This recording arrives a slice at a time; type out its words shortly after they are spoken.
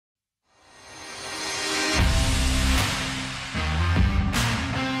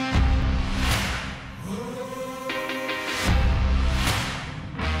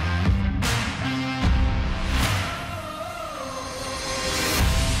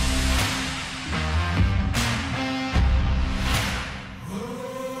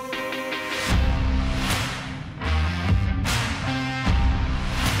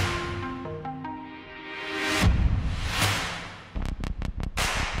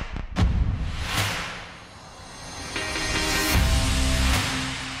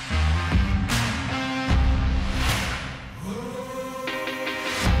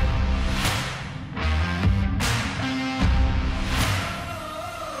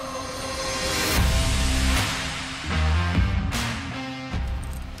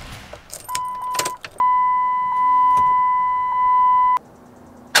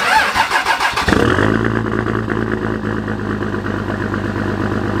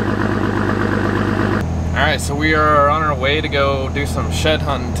Alright, so we are on our way to go do some shed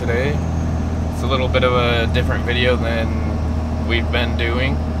hunting today. It's a little bit of a different video than we've been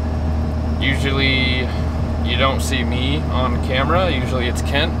doing. Usually you don't see me on camera, usually it's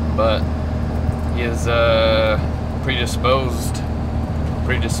Kent, but he is predisposed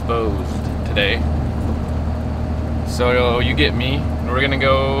today. So you get me. We're gonna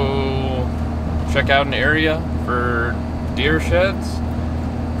go check out an area for deer sheds.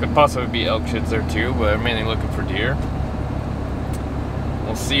 Could possibly be elk sheds there too, but I'm mainly looking for deer.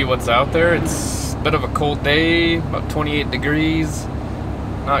 We'll see what's out there. It's a bit of a cold day, about 28 degrees.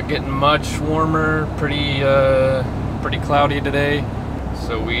 Not getting much warmer, pretty cloudy today.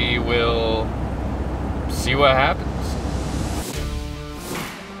 So we will see what happens.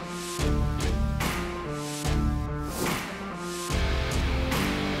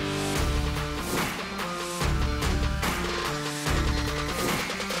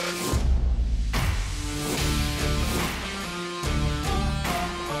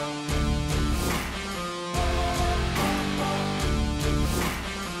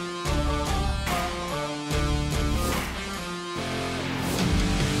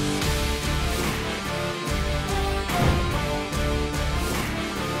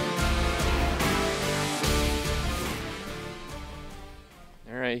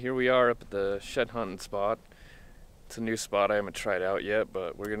 Alright, here we are up at the shed hunting spot. It's a new spot, I haven't tried out yet,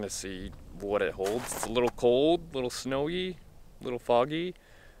 but we're gonna see what it holds. It's a little cold, a little snowy, a little foggy,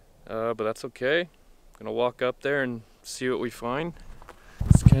 but that's okay. Gonna walk up there and see what we find.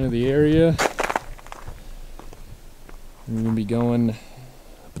 It's kind of the area. We're gonna be going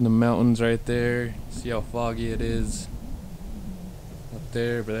up in the mountains right there. See how foggy it is up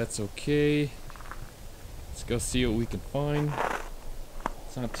there, but that's okay. Let's go see what we can find.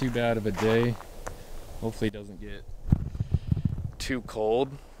 It's not too bad of a day. Hopefully it doesn't get too cold.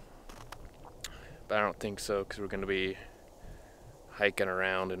 But I don't think so, because we're going to be hiking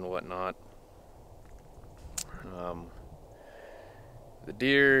around and whatnot. The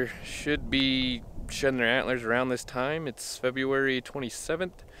deer should be shedding their antlers around this time. It's February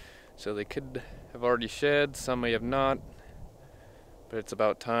 27th, so they could have already shed. Some may have not, but it's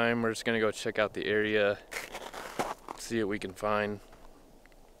about time. We're just going to go check out the area, see what we can find.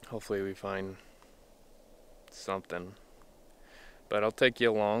 Hopefully we find something, but I'll take you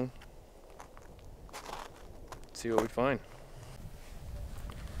along, see what we find.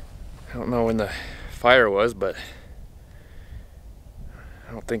 I don't know when the fire was, but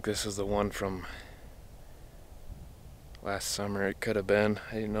I don't think this is the one from last summer. It could have been.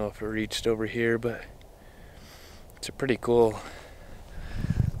 I didn't know if it reached over here, but it's a pretty cool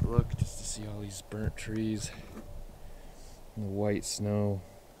look just to see all these burnt trees and the white snow.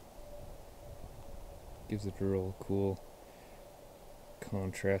 Gives it a real cool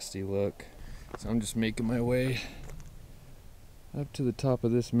contrasty look. So I'm just making my way up to the top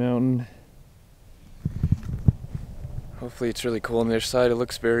of this mountain. Hopefully it's really cool on the other side. It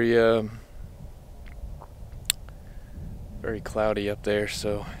looks very very cloudy up there,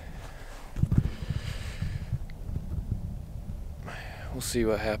 so we'll see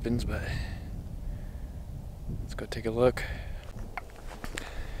what happens, but let's go take a look.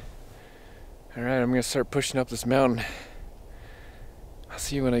 Alright, I'm gonna start pushing up this mountain. I'll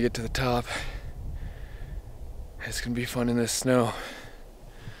see you when I get to the top. It's gonna be fun in this snow.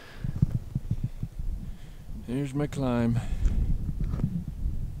 Here's my climb.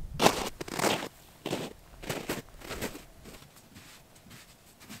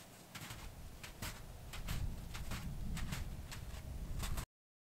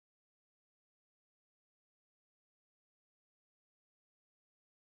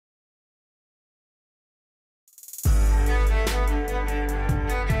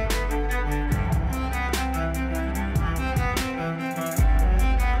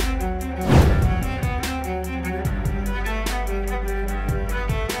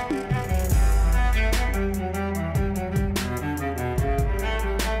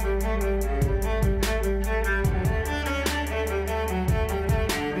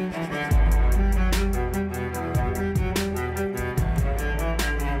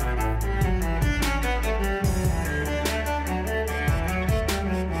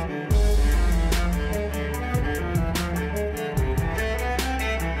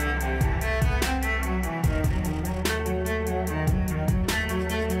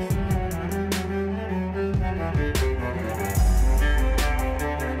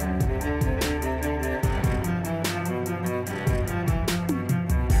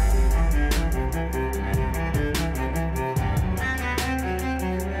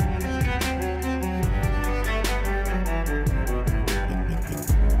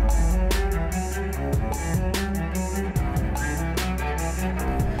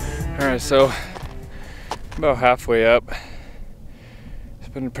 Alright, so about halfway up. It's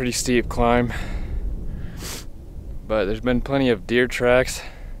been a pretty steep climb, but there's been plenty of deer tracks,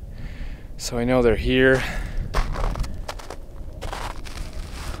 so I know they're here.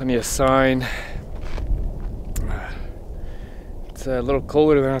 Plenty of sign. It's a little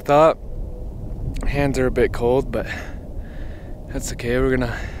colder than I thought. Hands are a bit cold, but that's okay. We're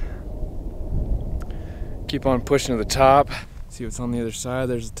gonna keep on pushing to the top. See what's on the other side.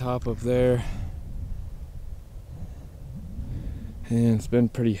 There's the top up there. And it's been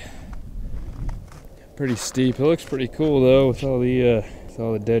pretty steep. It looks pretty cool though, with all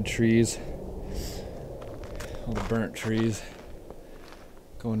the dead trees, all the burnt trees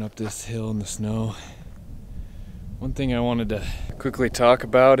going up this hill in the snow. One thing I wanted to quickly talk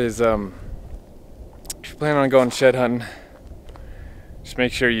about is if you plan on going shed hunting, just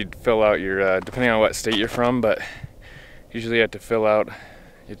make sure you fill out your depending on what state you're from, but usually you have to fill out,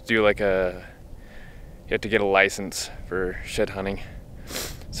 you have to do like you have to get a license for shed hunting.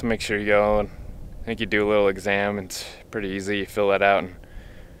 So make sure you go, and I think you do a little exam, and it's pretty easy. You fill that out and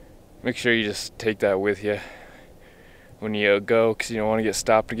make sure you just take that with you when you go, because you don't want to get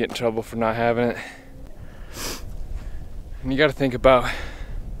stopped or get in trouble for not having it. And you got to think about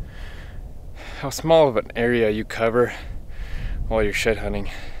how small of an area you cover while you're shed hunting.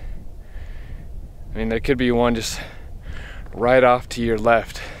 I mean, there could be one just right off to your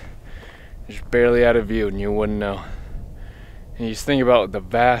left, just barely out of view, and you wouldn't know. And you just think about the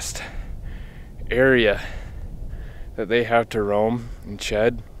vast area that they have to roam and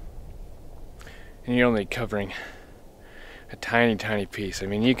shed, and you're only covering a tiny piece. I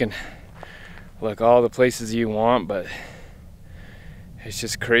mean, you can look all the places you want, but it's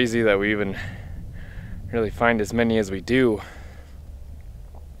just crazy that we even really find as many as we do,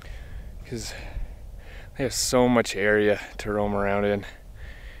 because they have so much area to roam around in,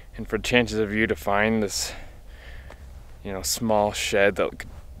 and for chances of you to find this, you know, small shed that could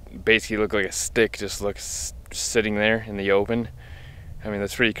basically look like a stick just looks sitting there in the open. I mean,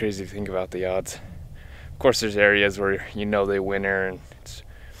 that's pretty crazy to think about the odds. Of course, there's areas where you know they winter and it's,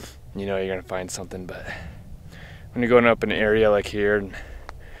 you know, you're gonna find something, but when you're going up an area like here, and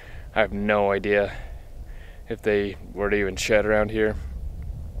I have no idea if they were to even shed around here,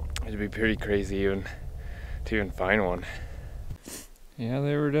 it'd be pretty crazy to even find one. Yeah,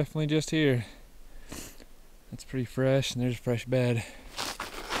 they were definitely just here. It's pretty fresh, and there's a fresh bed.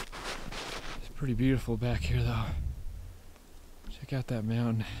 It's pretty beautiful back here though. Check out that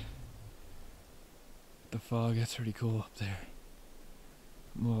mountain. The fog, that's pretty cool up there.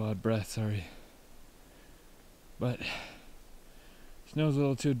 I'm a little out of breath, sorry. But snow's a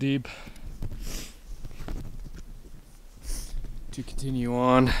little too deep to continue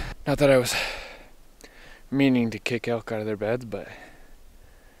on. Not that I was meaning to kick elk out of their beds, but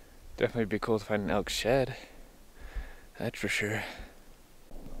definitely be cool to find an elk shed. That's for sure.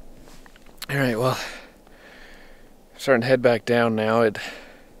 Alright, well, I'm starting to head back down now.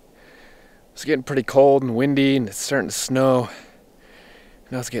 It's getting pretty cold and windy, and it's starting to snow.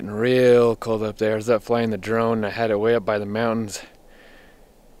 Now it's getting real cold up there. I was up flying the drone, and I had it way up by the mountains,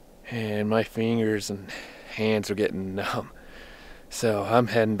 and my fingers and hands are getting numb. So I'm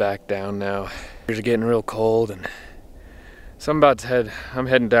heading back down now. Fingers are getting real cold, and so I'm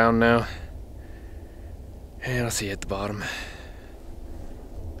heading down now, and I'll see you at the bottom.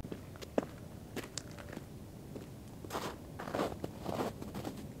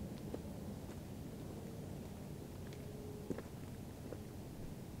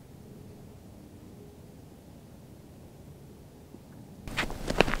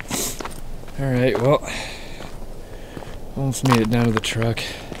 Alright, well, almost made it down to the truck.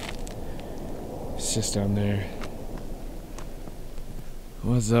 It's just down there.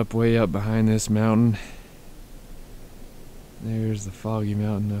 Was up way up behind this mountain. There's the Foggy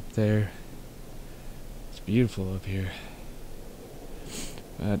Mountain up there. It's beautiful up here.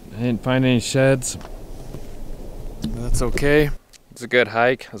 But I didn't find any sheds. But that's okay. It's a good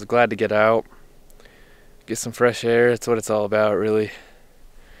hike. I was glad to get out. Get some fresh air. That's what it's all about, really.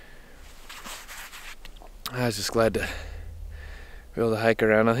 I was just glad to be able to hike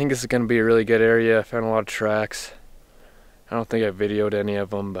around. I think this is going to be a really good area. I found a lot of tracks. I don't think I videoed any of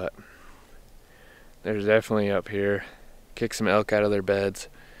them, but there's definitely up here. Kick some elk out of their beds.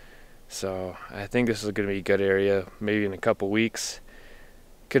 So I think this is going to be a good area. Maybe in a couple weeks.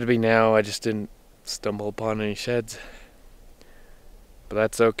 Could be now. I just didn't stumble upon any sheds. But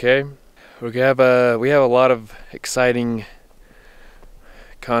that's okay. We have a lot of exciting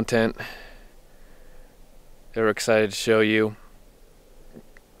content that we're excited to show you.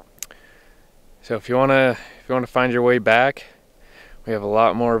 So if you wanna find your way back, We have a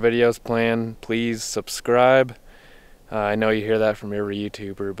lot more videos planned. Please subscribe. I know you hear that from every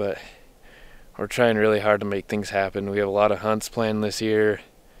YouTuber, but we're trying really hard to make things happen. We have a lot of hunts planned this year.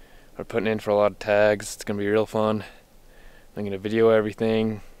 We're putting in for a lot of tags. It's going to be real fun. I'm going to video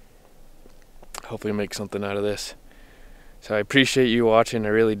everything. Hopefully make something out of this. So I appreciate you watching, I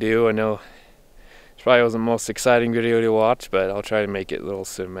really do. I know it probably wasn't the most exciting video to watch, but I'll try to make it a little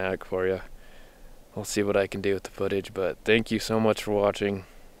cinematic for you. We'll see what I can do with the footage, but thank you so much for watching.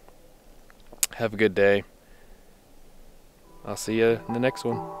 Have a good day. I'll see you in the next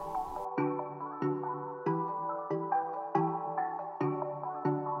one.